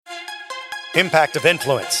Impact of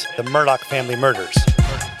Influence, the Murdaugh family murders.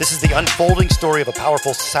 This is the unfolding story of a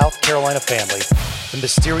powerful South Carolina family, the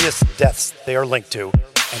mysterious deaths they are linked to,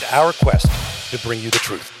 and our quest to bring you the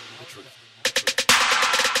truth.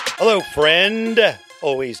 Hello, friend.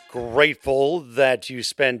 Always grateful that you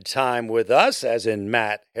spend time with us, as in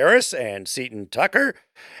Matt Harris and Seton Tucker.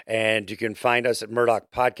 And you can find us at Murdaugh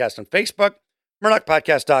Podcast on Facebook,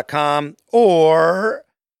 murdaughpodcast.com, or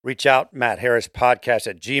reach out,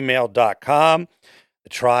 mattharrispodcast@gmail.com. The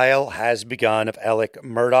trial has begun of Alec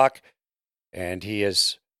Murdaugh, and he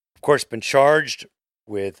has, of course, been charged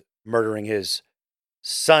with murdering his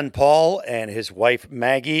son, Paul, and his wife,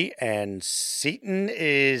 Maggie. And Seton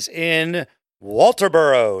is in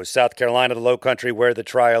Walterboro, South Carolina, the Low Country, where the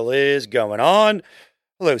trial is going on.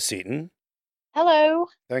 Hello, Seton. Hello.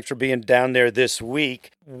 Thanks for being down there this week.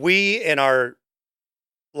 We, in our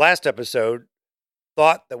last episode,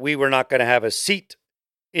 thought that we were not going to have a seat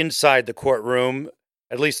inside the courtroom,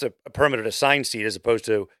 at least a permanent assigned seat, as opposed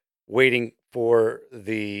to waiting for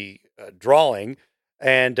the drawing.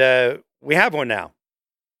 And we have one now.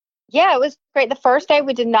 Yeah, it was great. The first day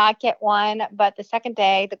we did not get one, but the second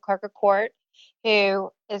day, the clerk of court,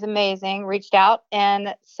 who is amazing, reached out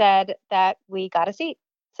and said that we got a seat.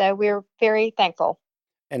 So we're very thankful.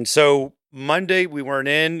 And so Monday we weren't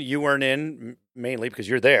in, you weren't in, mainly because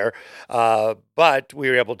you're there, but we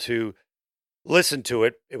were able to listen to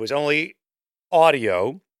it. It was only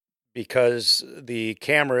audio because the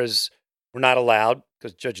cameras were not allowed,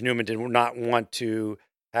 because Judge Newman did not want to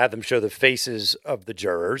have them show the faces of the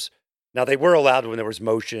jurors. Now, they were allowed when there was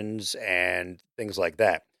motions and things like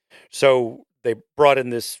that. So they brought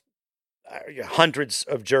in this, hundreds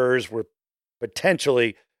of jurors were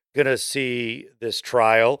potentially going to see this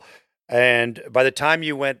trial. And by the time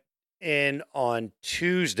you went in on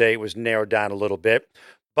Tuesday, it was narrowed down a little bit.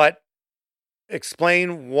 But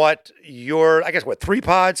explain what your, I guess, what, 3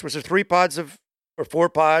 pods? Was there 3 pods or 4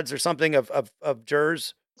 pods or something of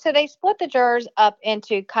jurors? So they split the jurors up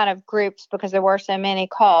into kind of groups because there were so many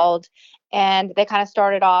called. And they kind of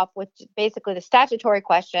started off with basically the statutory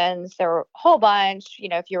questions. There were a whole bunch. You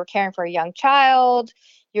know, if you were caring for a young child,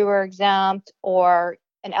 you were exempt, or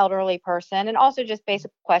an elderly person, and also just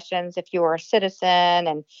basic questions if you were a citizen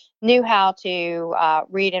and knew how to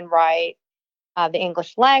read and write the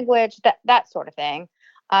English language, that sort of thing.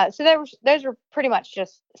 So those were pretty much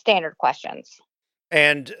just standard questions.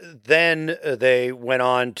 And then they went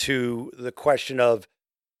on to the question of,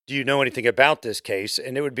 do you know anything about this case?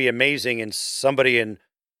 And it would be amazing, and somebody in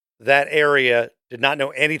that area did not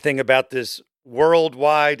know anything about this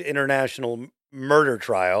worldwide international murder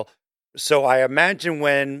trial. So I imagine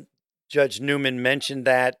when Judge Newman mentioned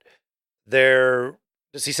that,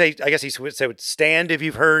 does he say, I guess he would say, stand if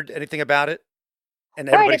you've heard anything about it? And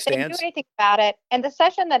everybody Right, if they stands? knew anything about it. And the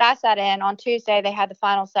session that I sat in on Tuesday, they had the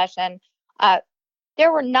final session.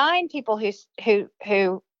 There were 9 people who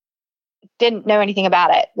didn't know anything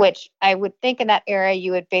about it, which I would think in that area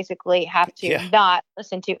you would basically have to not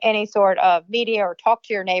listen to any sort of media or talk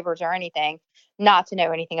to your neighbors or anything, not to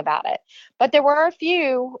know anything about it. But there were a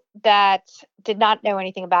few that did not know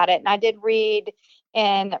anything about it. And I did read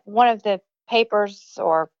in one of the papers,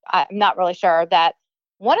 or I'm not really sure, that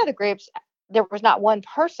one of the groups, there was not one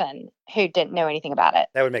person who didn't know anything about it.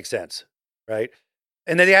 That would make sense, right?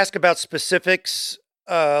 And then they ask about specifics,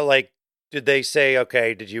 like, did they say,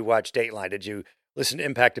 okay, did you watch Dateline? Did you listen to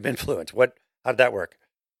Impact of Influence? How did that work?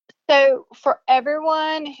 So for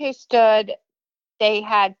everyone who stood, they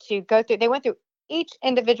had to they went through each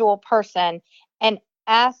individual person and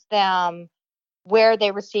asked them where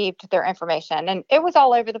they received their information. And it was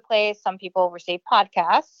all over the place. Some people received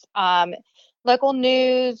podcasts, local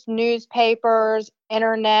news, newspapers,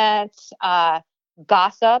 internet,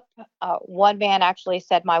 gossip. One man actually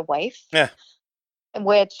said my wife. Yeah.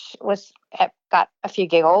 Which got a few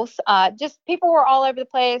giggles. Just people were all over the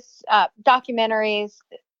place, documentaries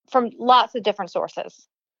from lots of different sources.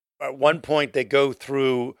 At one point, they go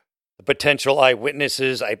through the potential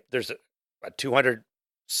eyewitnesses. There's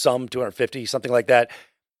 250, something like that.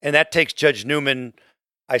 And that takes Judge Newman.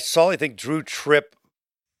 I think Drew Tripp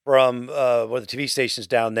from one of the TV stations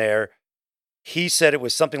down there. He said it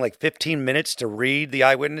was something like 15 minutes to read the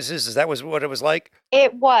eyewitnesses. Is that what it was like?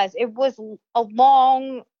 It was. It was a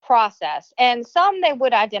long process. And some they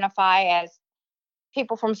would identify as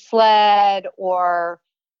people from SLED or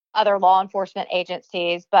other law enforcement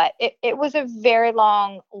agencies, but it was a very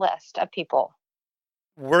long list of people.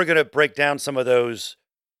 We're going to break down some of those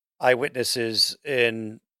eyewitnesses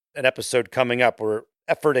in an episode coming up. We're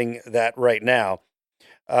efforting that right now.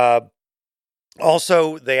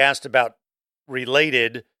 Also, they asked about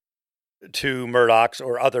related to Murdaugh's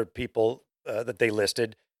or other people that they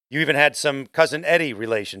listed. You even had some cousin Eddie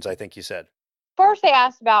relations, I think you said. First, they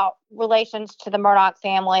asked about relations to the Murdoch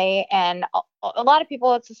family, and a lot of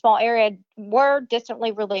people, it's a small area, were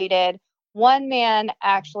distantly related. One man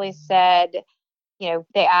actually said,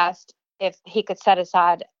 they asked if he could set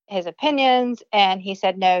aside his opinions, and he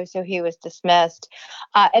said no, so he was dismissed.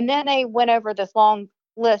 And then they went over this long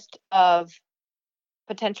list of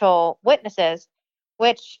potential witnesses,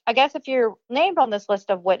 which I guess if you're named on this list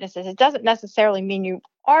of witnesses, it doesn't necessarily mean you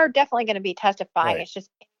are definitely going to be testifying. Right. It's just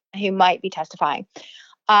who might be testifying.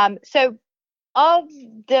 So of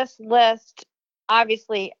this list,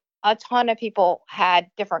 obviously, a ton of people had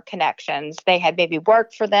different connections. They had maybe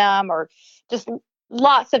worked for them or just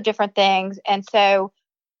lots of different things. And so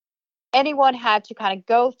anyone had to kind of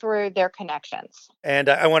go through their connections. And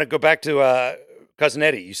I want to go back to cousin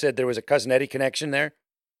Eddie. You said there was a cousin Eddie connection there.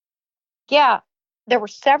 Yeah, there were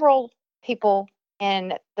several people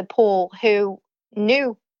in the pool who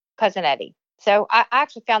knew cousin Eddie. So I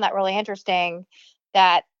actually found that really interesting,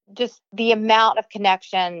 that just the amount of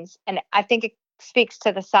connections, and I think it speaks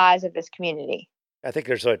to the size of this community. I think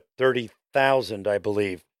there's like 30,000, I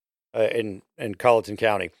believe, in Colleton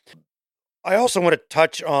County. I also want to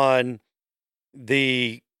touch on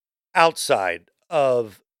the outside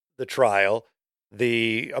of the trial,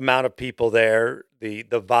 the amount of people there, the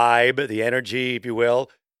vibe, the energy, if you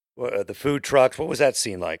will, the food trucks. What was that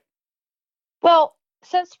scene like? Well,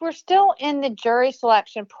 since we're still in the jury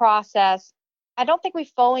selection process, I don't think we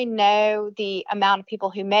fully know the amount of people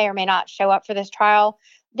who may or may not show up for this trial.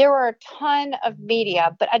 There were a ton of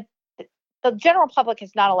media, but the general public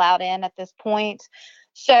is not allowed in at this point.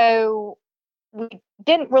 So we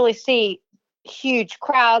didn't really see huge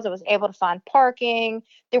crowds. I was able to find parking.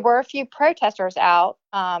 There were a few protesters out.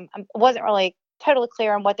 I wasn't really totally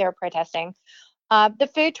clear on what they were protesting. The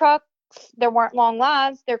food trucks, there weren't long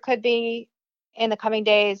lines. There could be in the coming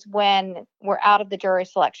days when we're out of the jury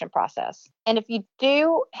selection process. And if you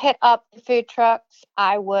do hit up the food trucks,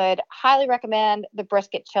 I would highly recommend the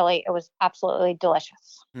brisket chili. It was absolutely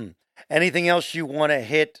delicious. Hmm. Anything else you want to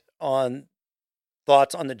hit on,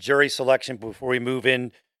 thoughts on the jury selection before we move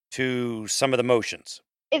in to some of the motions?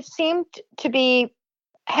 It seemed to be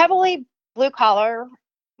heavily blue collar,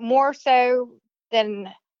 more so than,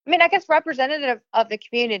 I mean, I guess representative of the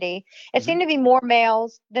community. It Mhm. seemed to be more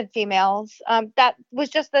males than females. That was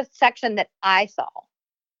just the section that I saw.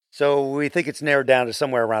 So we think it's narrowed down to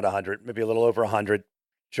somewhere around 100, maybe a little over 100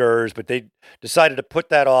 jurors, but they decided to put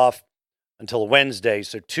that off until Wednesday.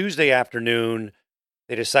 So Tuesday afternoon,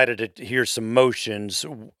 they decided to hear some motions.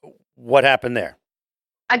 What happened there?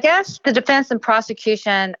 I guess the defense and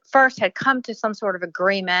prosecution first had come to some sort of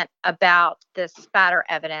agreement about this spatter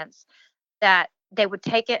evidence, that they would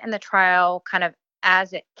take it in the trial kind of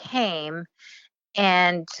as it came,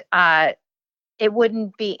 and it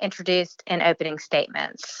wouldn't be introduced in opening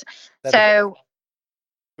statements. That it So,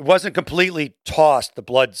 wasn't completely tossed, the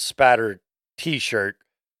blood spatter T-shirt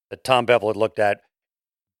that Tom Bevel had looked at,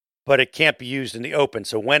 but it can't be used in the open.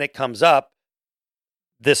 So when it comes up,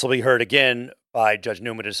 this will be heard again by Judge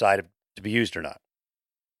Newman to decide to be used or not.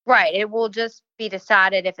 right, it will just be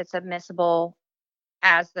decided if it's admissible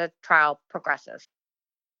as the trial progresses.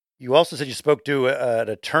 You also said you spoke to an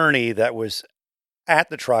attorney that was at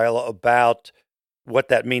the trial about what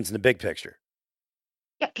that means in the big picture.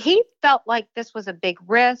 Yeah, he felt like this was a big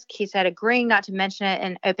risk. He said agreeing not to mention it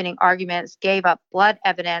in opening arguments gave up blood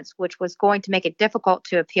evidence, which was going to make it difficult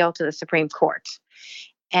to appeal to the Supreme Court.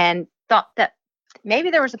 And thought that maybe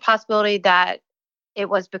there was a possibility that it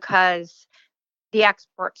was because the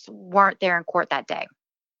experts weren't there in court that day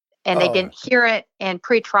and they Oh, didn't hear it in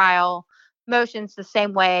pretrial motions the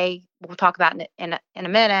same way. We'll talk about in a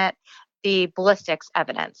minute the ballistics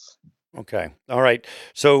evidence. okay. All right.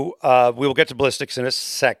 So we will get to ballistics in a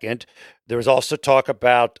second. There was also talk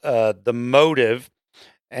about the motive,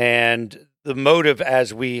 and the motive,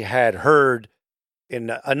 as we had heard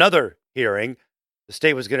in another hearing, the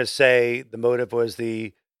state was going to say the motive was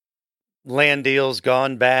the land deals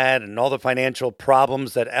gone bad and all the financial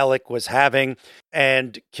problems that Alec was having,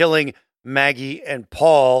 and killing Maggie and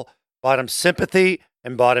Paul bought him sympathy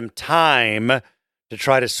and bought him time to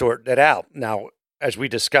try to sort that out. Now, as we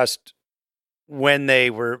discussed when they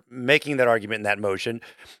were making that argument in that motion,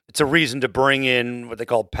 it's a reason to bring in what they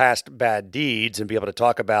call past bad deeds and be able to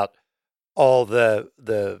talk about all the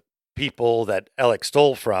people that Alec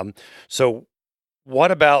stole from. So,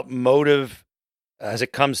 what about motive as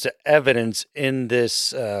it comes to evidence in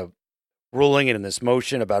this ruling and in this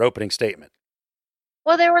motion about opening statement?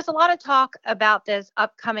 Well, there was a lot of talk about this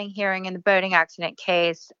upcoming hearing in the boating accident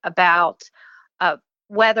case about uh,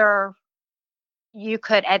 whether you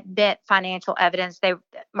could admit financial evidence.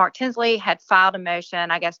 Mark Tinsley had filed a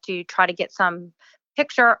motion, I guess, to try to get some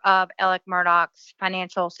picture of Alec Murdaugh's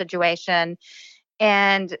financial situation.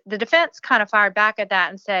 And the defense kind of fired back at that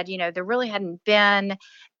and said, there really hadn't been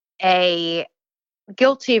a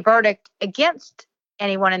guilty verdict against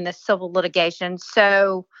anyone in this civil litigation.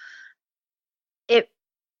 So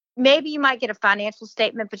maybe you might get a financial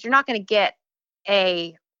statement, but you're not going to get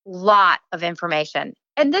a lot of information.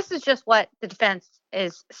 And this is just what the defense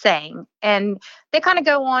is saying. And they kind of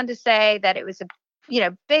go on to say that it was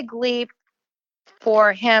a big leap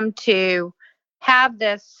for him to have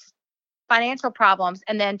this financial problems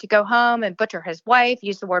and then to go home and butcher his wife,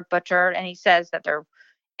 use the word butcher. And he says that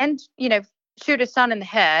shoot his son in the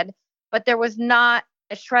head, but there was not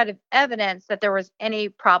a shred of evidence that there was any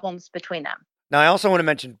problems between them. Now, I also want to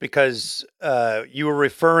mention, because you were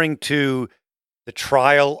referring to the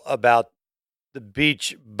trial about the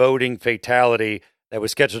beach boating fatality that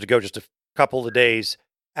was scheduled to go just a couple of days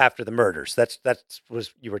after the murders. That's what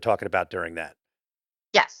you were talking about during that.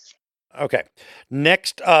 Yes. Okay.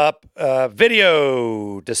 Next up,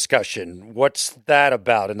 video discussion. What's that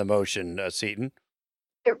about in the motion, Seaton?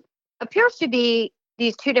 It appears to be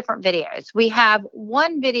these two different videos. We have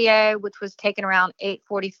one video which was taken around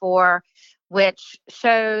 8:44, which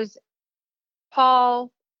shows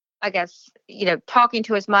Paul, I guess, talking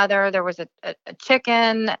to his mother. There was a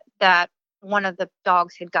chicken that one of the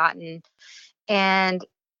dogs had gotten, and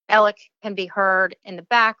Alec can be heard in the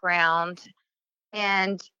background.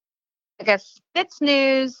 And I guess Fitz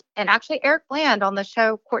News and actually Eric Bland on the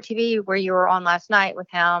show Court TV, where you were on last night with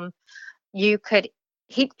him, he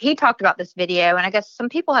talked about this video, and I guess some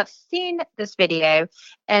people have seen this video,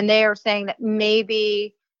 and they are saying that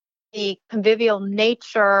maybe the convivial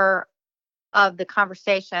nature of the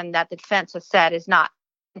conversation that the defense has said is not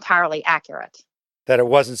entirely accurate. That it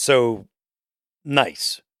wasn't so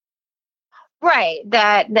nice. Right.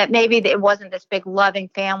 That maybe it wasn't this big loving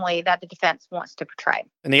family that the defense wants to portray.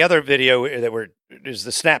 And the other video is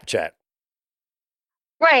the Snapchat.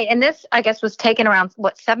 Right. And this, I guess, was taken around,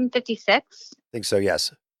 7:56? I think so,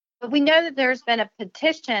 yes. But we know that there's been a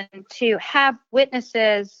petition to have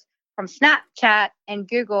witnesses from Snapchat and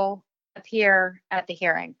Google appear at the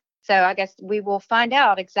hearing. So I guess we will find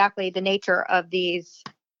out exactly the nature of these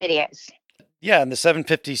videos. Yeah, and the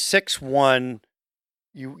 7:56 one,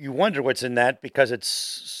 you wonder what's in that, because it's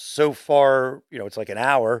so far, it's like an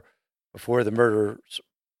hour before the murder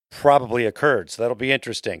probably occurred. So that'll be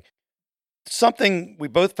interesting. Something we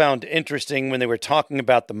both found interesting when they were talking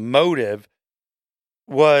about the motive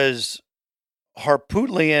was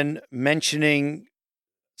Harpootlian mentioning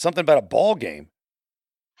something about a ball game.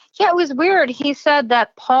 Yeah, it was weird. He said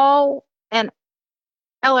that Paul and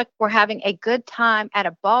Alec were having a good time at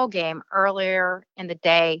a ball game earlier in the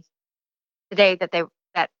day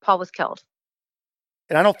that Paul was killed.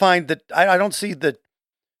 And I don't find that I don't see the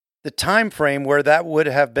time frame where that would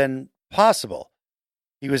have been possible.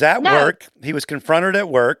 He was at work. He was confronted at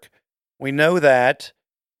work. We know that.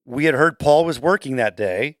 We had heard Paul was working that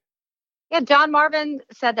day. Yeah, John Marvin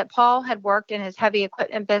said that Paul had worked in his heavy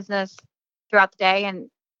equipment business throughout the day, and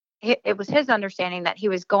it was his understanding that he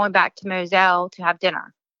was going back to Moselle to have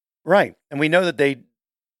dinner. Right. And we know that the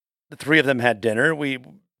three of them had dinner.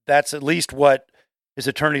 That's at least what his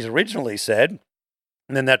attorneys originally said.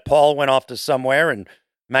 And then that Paul went off to somewhere and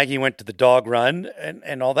Maggie went to the dog run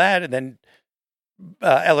and all that. And then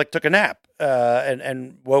Alec took a nap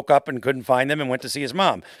and woke up and couldn't find them and went to see his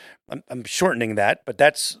mom. I'm shortening that, but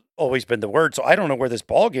that's always been the word. So I don't know where this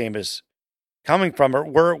ball game is coming from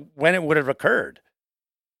or when it would have occurred.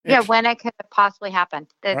 Yeah, when it could have possibly happened.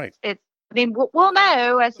 Right. We'll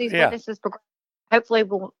know as these witnesses progress. Hopefully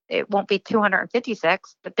it won't be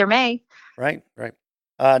 256, but there may. Right.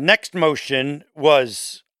 Next motion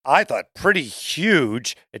was, I thought, pretty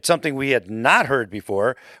huge. It's something we had not heard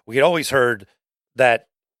before. We had always heard that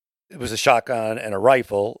it was a shotgun and a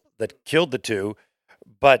rifle that killed the two,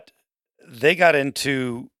 but they got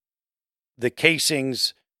into the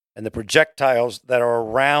casings and the projectiles that are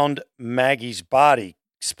around Maggie's body.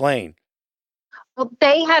 Explain. Well,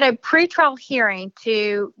 they had a pretrial hearing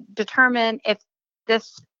to determine if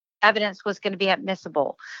this evidence was going to be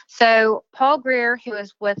admissible. So Paul Greer, who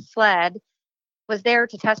is with SLED, was there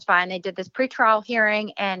to testify, and they did this pretrial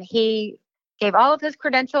hearing, and he gave all of his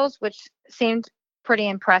credentials, which seemed pretty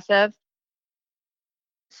impressive.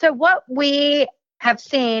 So what we have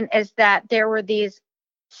seen is that there were these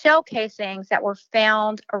shell casings that were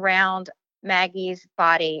found around Maggie's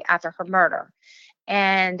body after her murder.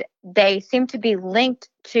 And they seem to be linked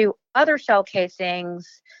to other shell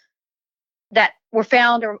casings that were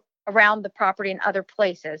found around the property in other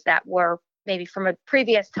places that were maybe from a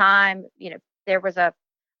previous time. There was a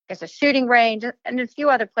shooting range and a few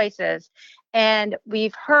other places. And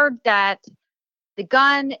we've heard that the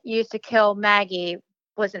gun used to kill Maggie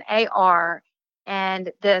was an AR,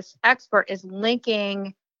 and this expert is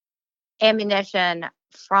linking ammunition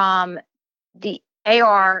from the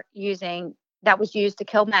AR that was used to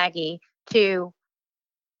kill Maggie to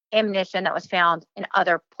ammunition that was found in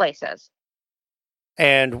other places.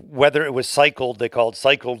 And whether it was cycled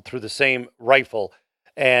through the same rifle.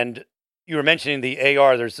 And you were mentioning the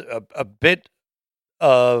AR, there's a bit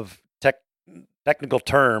of technical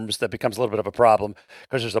terms that becomes a little bit of a problem,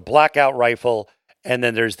 because there's a blackout rifle and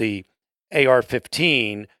then there's the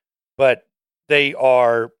AR-15, but they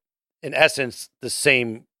are in essence the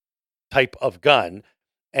same type of gun.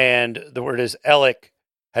 And the word is Alec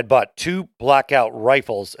had bought 2 blackout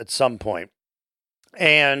rifles at some point,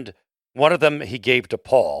 and one of them he gave to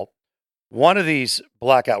Paul. One of these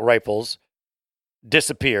blackout rifles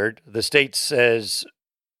disappeared. The state says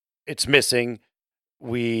it's missing.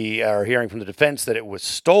 We are hearing from the defense that it was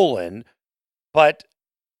stolen, but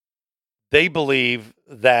they believe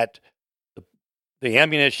that the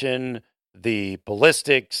ammunition, the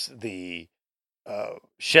ballistics, the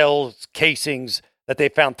shells, casings that they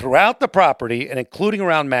found throughout the property and including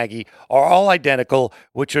around Maggie are all identical,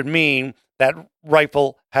 which would mean that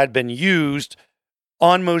rifle had been used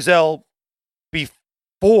on Moselle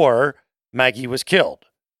before Maggie was killed.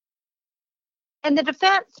 And the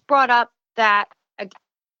defense brought up that,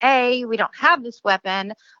 we don't have this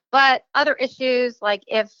weapon, but other issues, like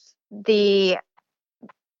if the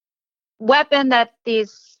weapon that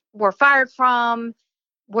these were fired from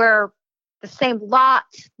were the same lot,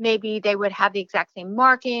 maybe they would have the exact same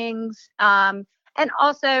markings. And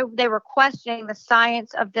also they were questioning the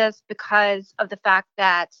science of this because of the fact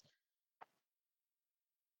that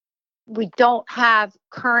we don't have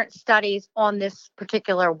current studies on this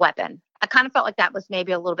particular weapon. I kind of felt like that was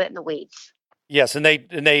maybe a little bit in the weeds. Yes, and they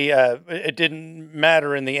it didn't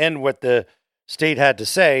matter in the end what the state had to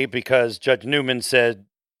say, because Judge Newman said,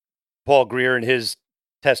 Paul Greer in his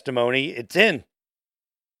testimony, it's in.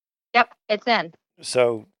 Yep, it's in.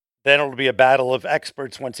 So then it'll be a battle of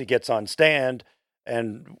experts once he gets on stand,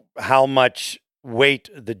 and how much weight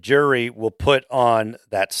the jury will put on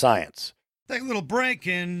that science. Take a little break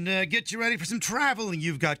and get you ready for some traveling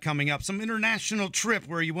you've got coming up, some international trip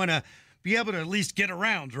where you want to be able to at least get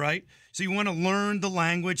around, right? So you want to learn the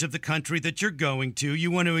language of the country that you're going to.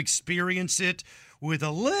 You want to experience it with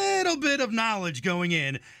a little bit of knowledge going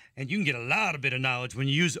in. And you can get a lot of bit of knowledge when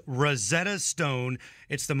you use Rosetta Stone.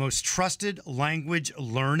 It's the most trusted language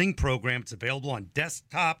learning program. It's available on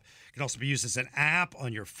desktop. It can also be used as an app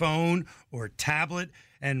on your phone or tablet.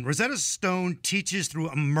 And Rosetta Stone teaches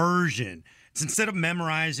through immersion. It's instead of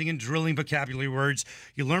memorizing and drilling vocabulary words,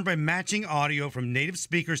 you learn by matching audio from native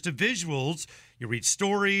speakers to visuals. You read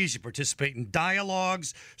stories, you participate in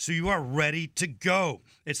dialogues, so you are ready to go.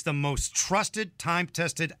 It's the most trusted,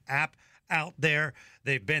 time-tested app out there.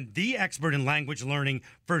 They've been the expert in language learning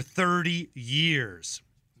for 30 years.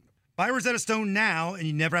 Buy Rosetta Stone now, and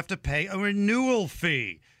you never have to pay a renewal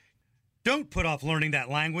fee. Don't put off learning that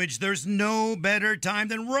language. There's no better time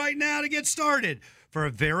than right now to get started. For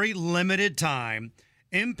a very limited time,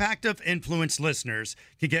 Impact of Influence listeners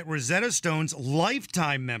can get Rosetta Stone's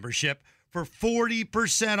lifetime membership for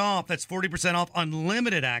 40% off. That's 40% off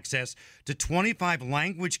unlimited access to 25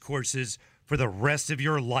 language courses for the rest of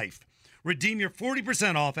your life. Redeem your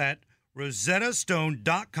 40% off at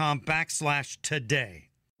rosettastone.com/today.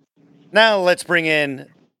 Now let's bring in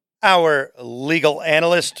our legal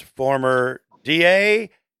analyst, former DA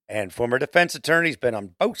and former defense attorney. He's been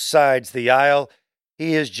on both sides of the aisle.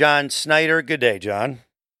 He is John Snyder. Good day, John.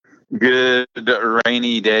 Good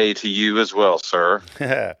rainy day to you as well, sir.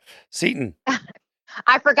 Seton.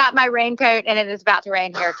 I forgot my raincoat, and it is about to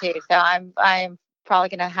rain here too. So I'm probably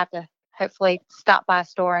going to have to hopefully stop by a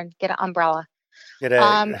store and get an umbrella. So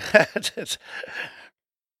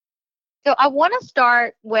I want to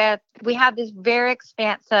start with, we have this very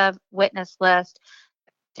expansive witness list.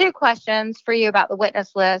 2 questions for you about the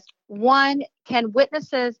witness list. One, can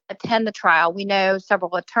witnesses attend the trial? We know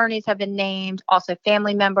several attorneys have been named, also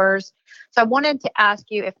family members. So I wanted to ask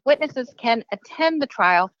you if witnesses can attend the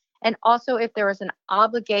trial, and also if there is an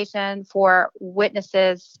obligation for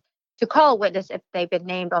witnesses to call a witness if they've been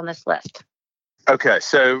named on this list. Okay,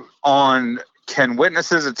 so on can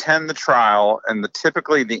witnesses attend the trial, and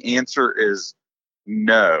typically the answer is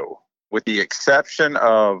no, with the exception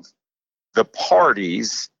of the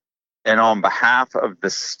parties and on behalf of the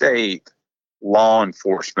state, law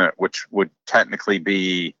enforcement, which would technically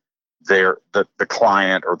be the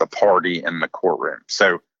client or the party in the courtroom.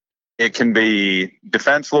 So it can be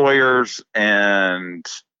defense lawyers and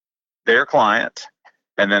their client,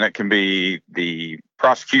 and then it can be the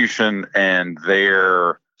prosecution and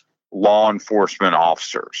their law enforcement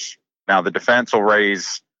officers. Now, the defense will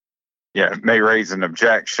may raise an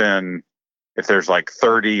objection if there's like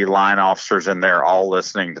 30 line officers in there all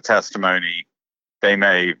listening to testimony. They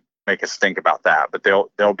may make us think about that, but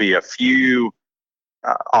there'll be a few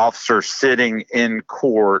officers sitting in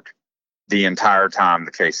court the entire time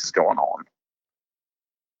the case is going on.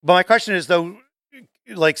 But my question is, though,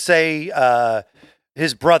 like, say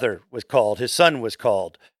his brother was called, his son was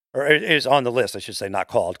called, or is on the list, I should say, not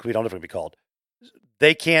called, because we don't know if it'll be called.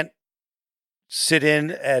 They can't sit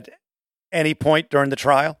in at any point during the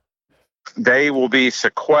trial? They will be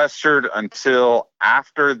sequestered until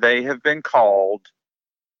after they have been called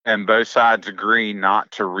and both sides agree not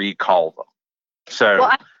to recall them. So,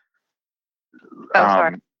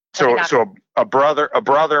 so a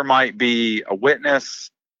brother might be a witness.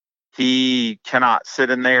 He cannot sit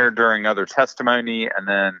in there during other testimony, and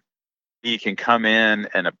then he can come in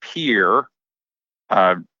and appear,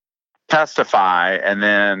 testify, and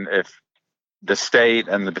then if the state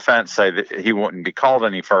and the defense say that he wouldn't be called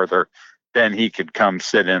any further, then he could come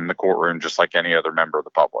sit in the courtroom just like any other member of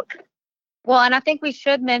the public. Well, and I think we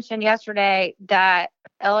should mention yesterday that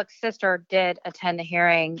Alec's sister did attend the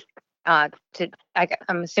hearing I'm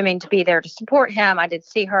assuming to be there to support him. I did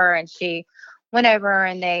see her, and she went over,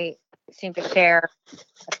 and they seemed to share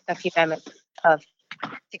a few moments of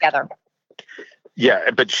together. Yeah,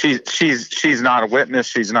 but she's not a witness.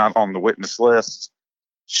 She's not on the witness list.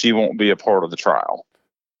 She won't be a part of the trial.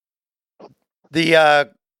 The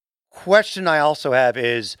question I also have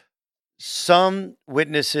is, some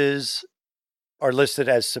witnesses are listed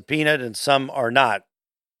as subpoenaed and some are not.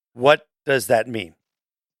 What does that mean?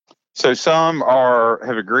 So some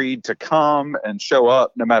have agreed to come and show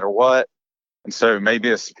up no matter what. And so maybe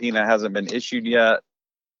a subpoena hasn't been issued yet.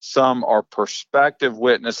 Some are prospective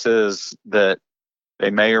witnesses that they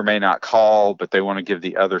may or may not call, but they want to give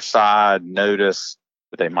the other side notice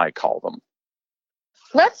that they might call them.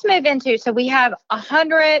 Let's move into, so we have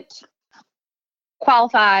 100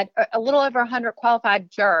 qualified, a little over 100 qualified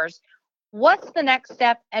jurors. What's the next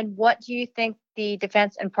step, and what do you think the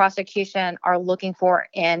defense and prosecution are looking for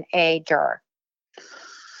in a juror?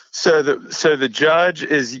 So the judge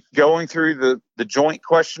is going through the joint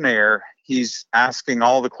questionnaire. He's asking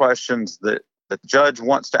all the questions that the judge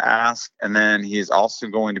wants to ask, and then he's also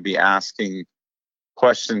going to be asking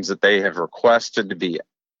questions that they have requested to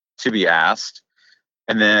be asked.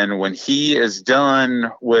 And then when he is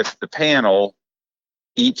done with the panel,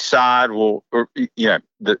 each side will,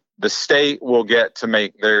 the state will get to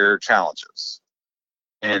make their challenges.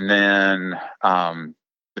 And then,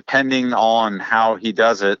 depending on how he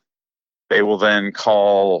does it, they will then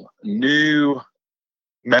call new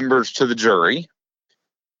members to the jury,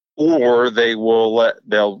 or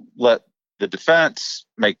they'll let the defense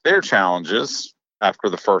make their challenges after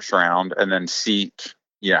the first round, and then seat,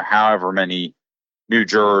 however many new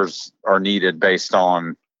jurors are needed based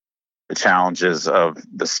on the challenges of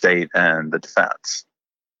the state and the defense.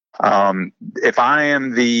 If I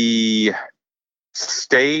am the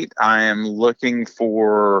state, I am looking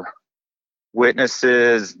for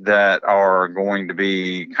witnesses that are going to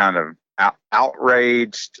be kind of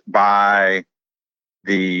outraged by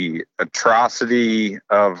the atrocity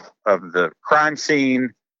of the crime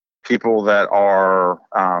scene, people that are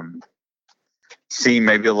seem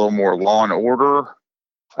maybe a little more law and order,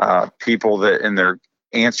 people that in their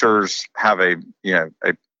answers have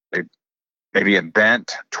maybe a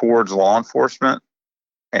bent towards law enforcement.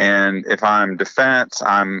 And if I'm defense,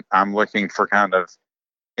 I'm looking for kind of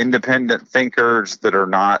independent thinkers that are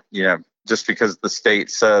not, just because the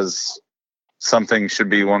state says something should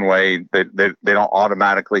be one way, they don't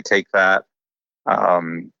automatically take that.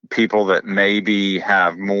 People that maybe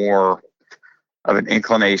have more of an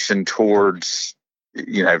inclination towards,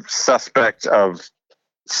 suspect of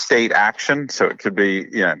state action. So it could be,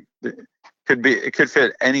 it could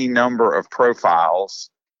fit any number of profiles.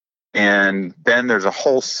 And then there's a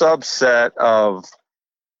whole subset of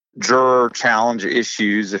juror challenge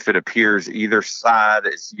issues if it appears either side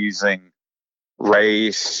is using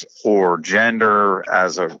race or gender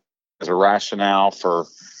as a rationale for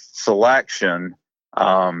selection.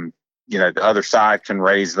 The other side can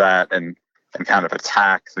raise that and kind of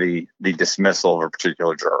attack the dismissal of a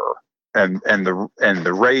particular juror. And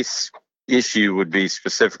the race issue would be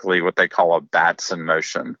specifically what they call a Batson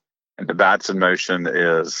motion. And the Batson motion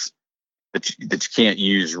is that you can't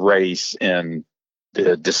use race in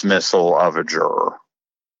the dismissal of a juror.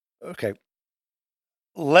 Okay.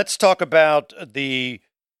 Let's talk about the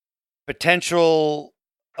potential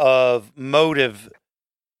of motive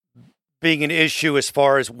being an issue as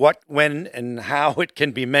far as what, when, and how it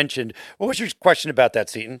can be mentioned. What was your question about that,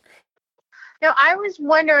 Seton? No, I was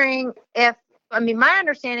wondering my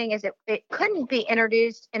understanding is it couldn't be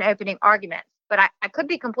introduced in opening arguments, but I could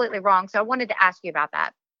be completely wrong. So I wanted to ask you about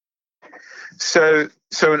that. So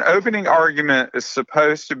an opening argument is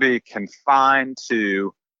supposed to be confined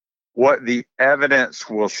to what the evidence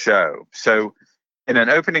will show. So in an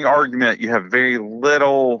opening argument, you have very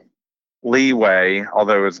little leeway,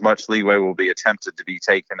 although as much leeway will be attempted to be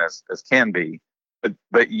taken as can be.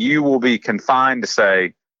 But you will be confined to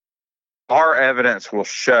say, our evidence will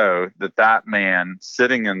show that man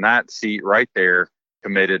sitting in that seat right there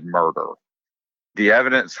committed murder. The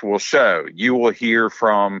evidence will show. You will hear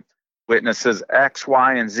from witnesses X,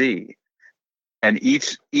 Y, and Z. And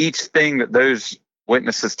each thing that those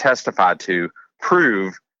witnesses testified to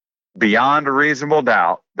prove beyond a reasonable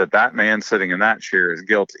doubt that man sitting in that chair is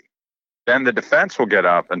guilty. Then the defense will get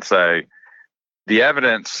up and say, the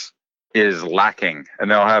evidence is lacking,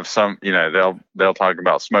 and they'll have some, they'll talk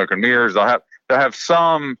about smoke and mirrors. They'll have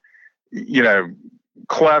some,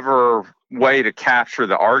 clever way to capture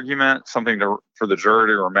the argument, something for the jury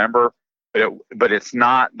to remember. But it's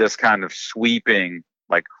not this kind of sweeping,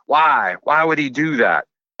 like, why would he do that?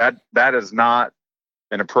 That is not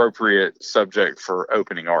an appropriate subject for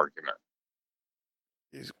opening argument.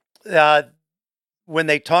 When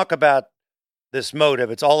they talk about this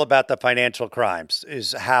motive, it's all about the financial crimes,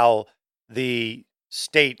 is how the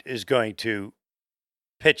state is going to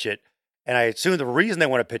pitch it. And I assume the reason they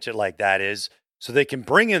want to pitch it like that is so they can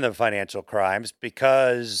bring in the financial crimes,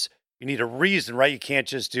 because you need a reason, right? You can't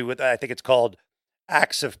just do what I think it's called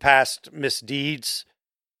acts of past misdeeds.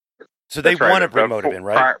 So they want to bring motive in,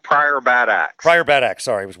 right? Prior bad acts. Prior bad acts.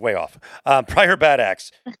 Sorry, I was way off. Prior bad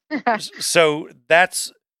acts. So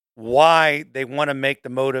that's why they want to make the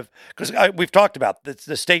motive, because we've talked about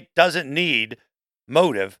the state doesn't need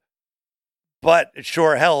motive, but it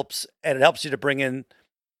sure helps, and it helps you to bring in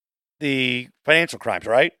the financial crimes,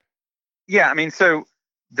 right? Yeah, so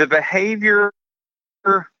the behavior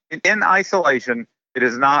in isolation, it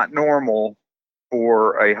is not normal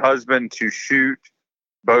for a husband to shoot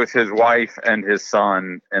both his wife and his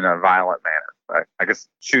son in a violent manner. Right? I guess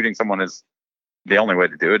shooting someone is the only way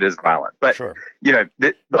to do it, is violent. But, sure.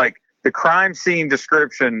 The crime scene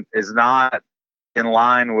description is not in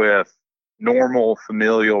line with normal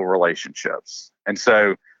familial relationships. And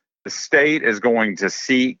so the state is going to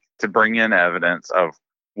seek to bring in evidence of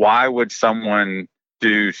why would someone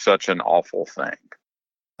do such an awful thing.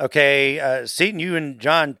 Okay, Seton, you and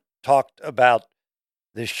John talked about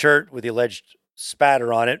the shirt with the alleged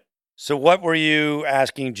spatter on it. So what were you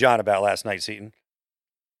asking John about last night, Seton?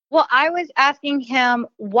 Well, I was asking him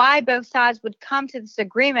why both sides would come to this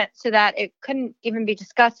agreement so that it couldn't even be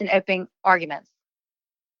discussed in opening arguments.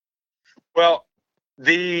 Well,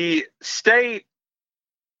 the state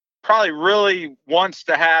probably really wants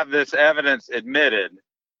to have this evidence admitted,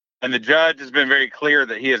 and the judge has been very clear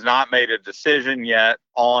that he has not made a decision yet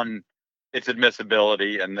on its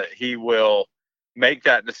admissibility, and that he will make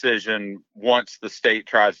that decision once the state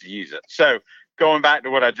tries to use it. So going back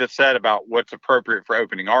to what I just said about what's appropriate for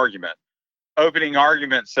opening argument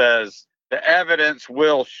says the evidence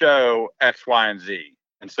will show X, Y, and Z.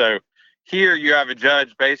 And so here you have a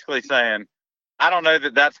judge basically saying, I don't know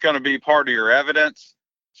that that's going to be part of your evidence,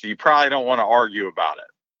 so you probably don't want to argue about it.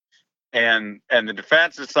 And the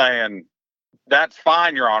defense is saying, that's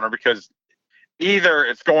fine, Your Honor, because either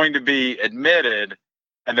it's going to be admitted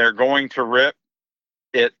and they're going to rip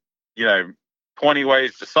it, 20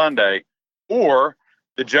 ways to Sunday, or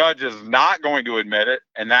the judge is not going to admit it,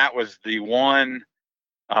 and that was the one,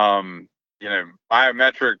 biometric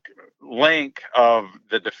link of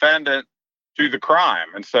the defendant to the crime.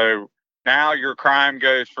 And so now your crime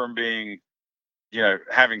goes from being,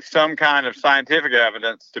 having some kind of scientific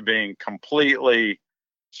evidence to being completely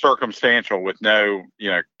circumstantial with no,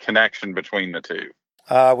 connection between the two.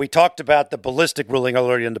 We talked about the ballistic ruling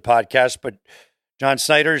earlier in the podcast, but John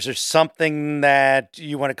Snyder, is there something that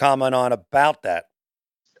you want to comment on about that?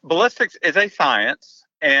 Ballistics is a science.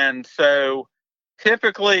 And so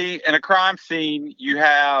typically in a crime scene, you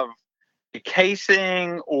have a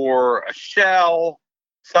casing or a shell,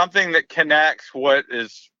 something that connects what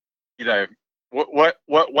is, what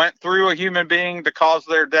went through a human being to cause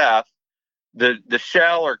their death. The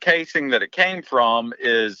shell or casing that it came from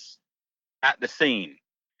is at the scene.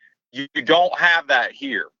 You don't have that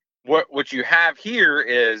here. What you have here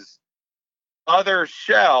is other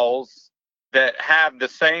shells that have the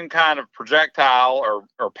same kind of projectile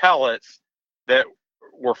or pellets that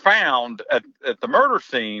were found at the murder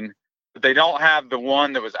scene, but they don't have the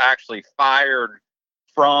one that was actually fired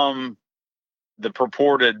from the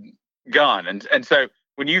purported gun. And so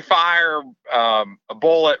when you fire a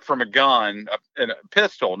bullet from a gun, a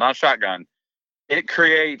pistol, not a shotgun, it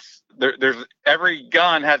creates there's every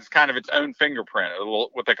gun has kind of its own fingerprint,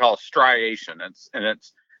 what they call a striation.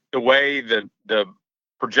 It's the way the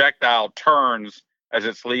projectile turns as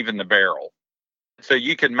it's leaving the barrel. So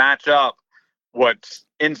you can match up what's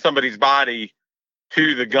in somebody's body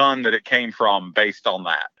to the gun that it came from based on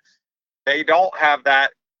that. They don't have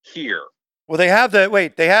that here. Well,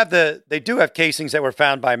 they do have casings that were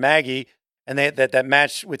found by Maggie, and that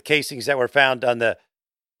match with casings that were found on the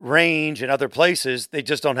range and other places. They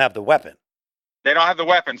just don't have the weapon. They don't have the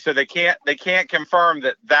weapon, so they can't confirm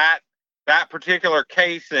that particular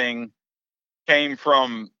casing came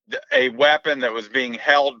from a weapon that was being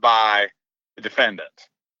held by the defendant.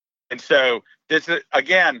 And so this is,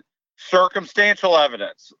 again, circumstantial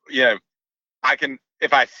evidence.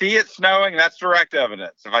 If I see it snowing, that's direct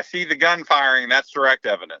evidence. If I see the gun firing, that's direct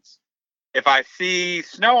evidence. If I see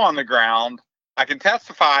snow on the ground, I can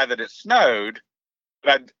testify that it snowed.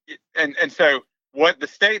 And so what the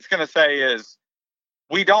state's going to say is,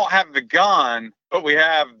 we don't have the gun, but we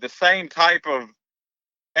have the same type of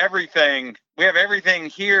everything. We have everything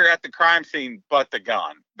here at the crime scene but the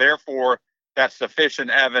gun. Therefore, that's sufficient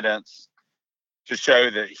evidence to show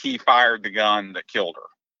that he fired the gun that killed her.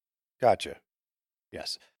 Gotcha.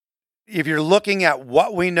 Yes. If you're looking at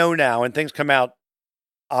what we know now, and things come out,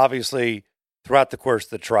 obviously, throughout the course of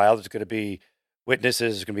the trial, there's going to be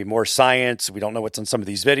witnesses, there's going to be more science. We don't know what's on some of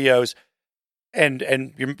these videos.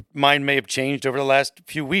 And your mind may have changed over the last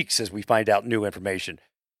few weeks as we find out new information.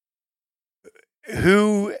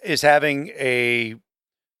 Who's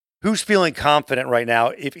feeling confident right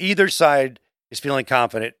now? If either side is feeling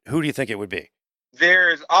confident, who do you think it would be? There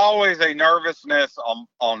is always a nervousness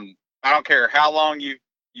on I don't care how long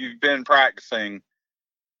you've been practicing.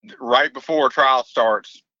 Right before trial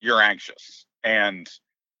starts, you're anxious, and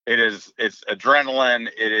it's adrenaline.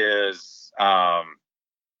 It is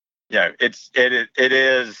it's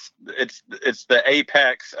the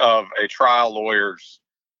apex of a trial lawyer's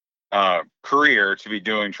career to be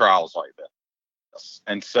doing trials like this.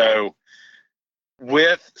 And so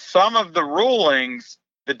with some of the rulings,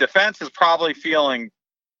 the defense is probably feeling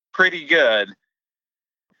pretty good,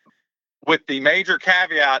 with the major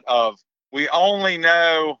caveat of we only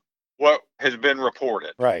know what has been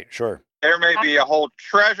reported. Right, sure. There may be a whole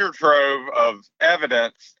treasure trove of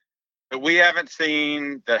evidence that we haven't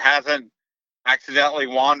seen, that hasn't accidentally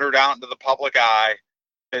wandered out into the public eye,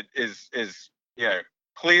 that is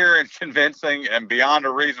clear and convincing and beyond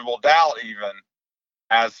a reasonable doubt even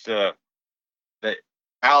as to that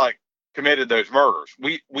Alec committed those murders.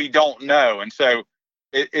 We don't know. And so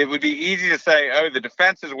it would be easy to say, oh, the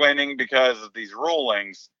defense is winning because of these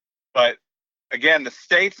rulings. But again, the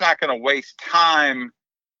state's not going to waste time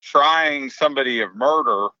trying somebody of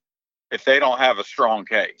murder if they don't have a strong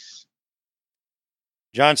case.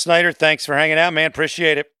 John Snyder, thanks for hanging out, man.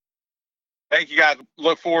 Appreciate it. Thank you, guys.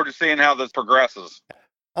 Look forward to seeing how this progresses.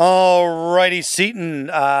 All righty, Seaton.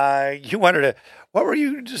 What were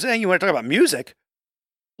you saying? You want to talk about music?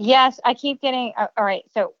 Yes, I keep getting, all right.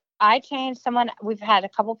 So I changed we've had a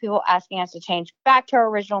couple people asking us to change back to our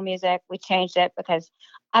original music. We changed it because,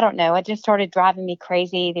 I don't know, it just started driving me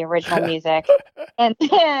crazy, the original music. and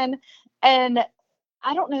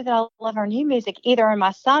I don't know that I love our new music either. And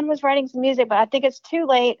my son was writing some music, but I think it's too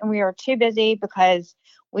late and we are too busy because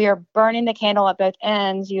we are burning the candle at both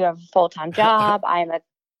ends. You have a full-time job. I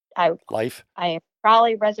am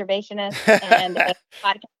probably reservationist and a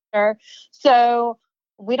podcaster. So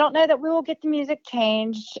we don't know that we will get the music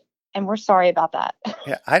changed, and we're sorry about that.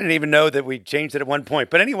 Yeah, I didn't even know that we changed it at one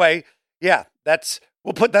point. But anyway, yeah,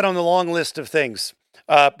 we'll put that on the long list of things.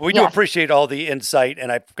 We do appreciate all the insight,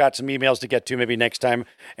 and I've got some emails to get to maybe next time,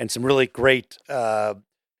 and some really great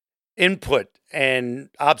input and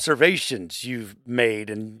observations you've made,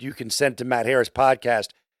 and you can send to Matt Harris Podcast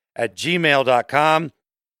at gmail.com.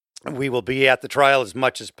 We will be at the trial as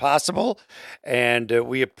much as possible, and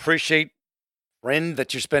we appreciate, friend,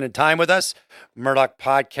 that you're spending time with us. Murdaugh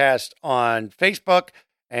Podcast on Facebook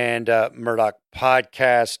and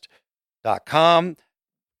MurdaughPodcast.com.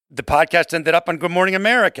 The podcast ended up on Good Morning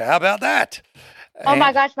America. How about that? Oh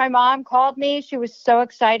my gosh, my mom called me. She was so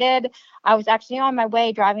excited. I was actually on my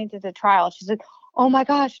way driving to the trial. She said, oh my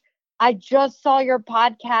gosh, I just saw your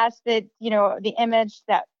podcast, that, the image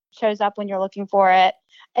that shows up when you're looking for it.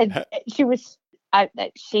 And she was very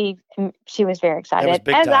excited.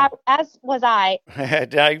 As was I.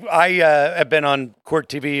 I have been on Court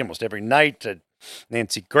TV almost every night,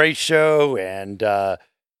 Nancy Grace show, and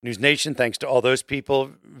News Nation. Thanks to all those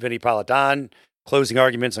people. Vinny Politan, closing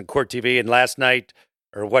arguments on Court TV. And last night,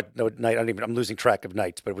 or what no, night, I'm losing track of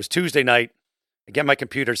nights, but it was Tuesday night. I get my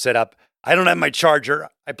computer set up. I don't have my charger.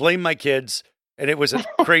 I blame my kids, and it was a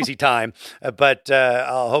crazy time. But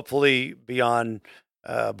I'll hopefully be on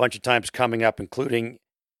a bunch of times coming up, including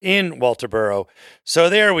in Walterboro. So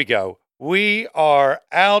there we go. We are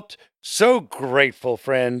out. So grateful,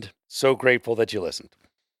 friend. So grateful that you listened.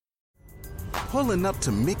 Pulling up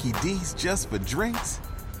to Mickey D's just for drinks?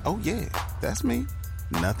 Oh, yeah, that's me.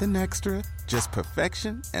 Nothing extra, just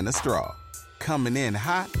perfection and a straw. Coming in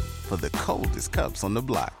hot for the coldest cups on the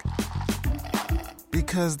block.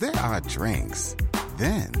 Because there are drinks.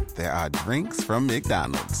 Then there are drinks from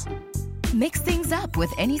McDonald's. Mix things up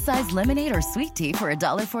with any size lemonade or sweet tea for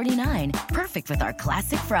 $1.49. Perfect with our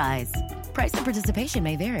classic fries. Price and participation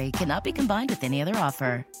may vary. Cannot be combined with any other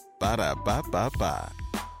offer. Ba-da-ba-ba-ba.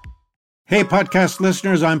 Hey, podcast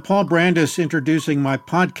listeners, I'm Paul Brandis introducing my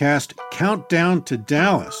podcast, Countdown to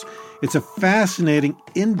Dallas. It's a fascinating,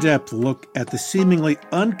 in-depth look at the seemingly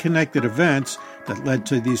unconnected events that led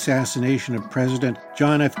to the assassination of President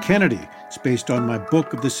John F. Kennedy. It's based on my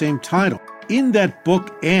book of the same title. In that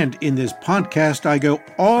book and in this podcast, I go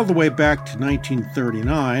all the way back to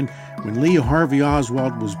 1939, when Lee Harvey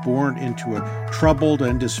Oswald was born into a troubled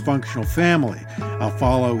and dysfunctional family. I'll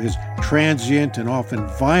follow his transient and often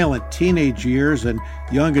violent teenage years and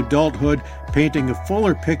young adulthood, painting a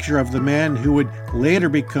fuller picture of the man who would later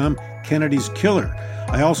become Kennedy's killer.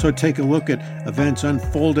 I also take a look at events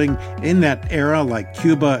unfolding in that era, like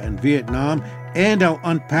Cuba and Vietnam, and I'll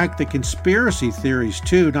unpack the conspiracy theories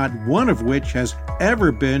too, not one of which has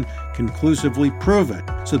ever been conclusively proven.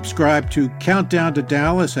 Subscribe to Countdown to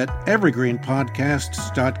Dallas at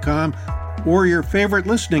evergreenpodcasts.com or your favorite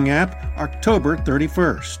listening app, October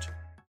 31st.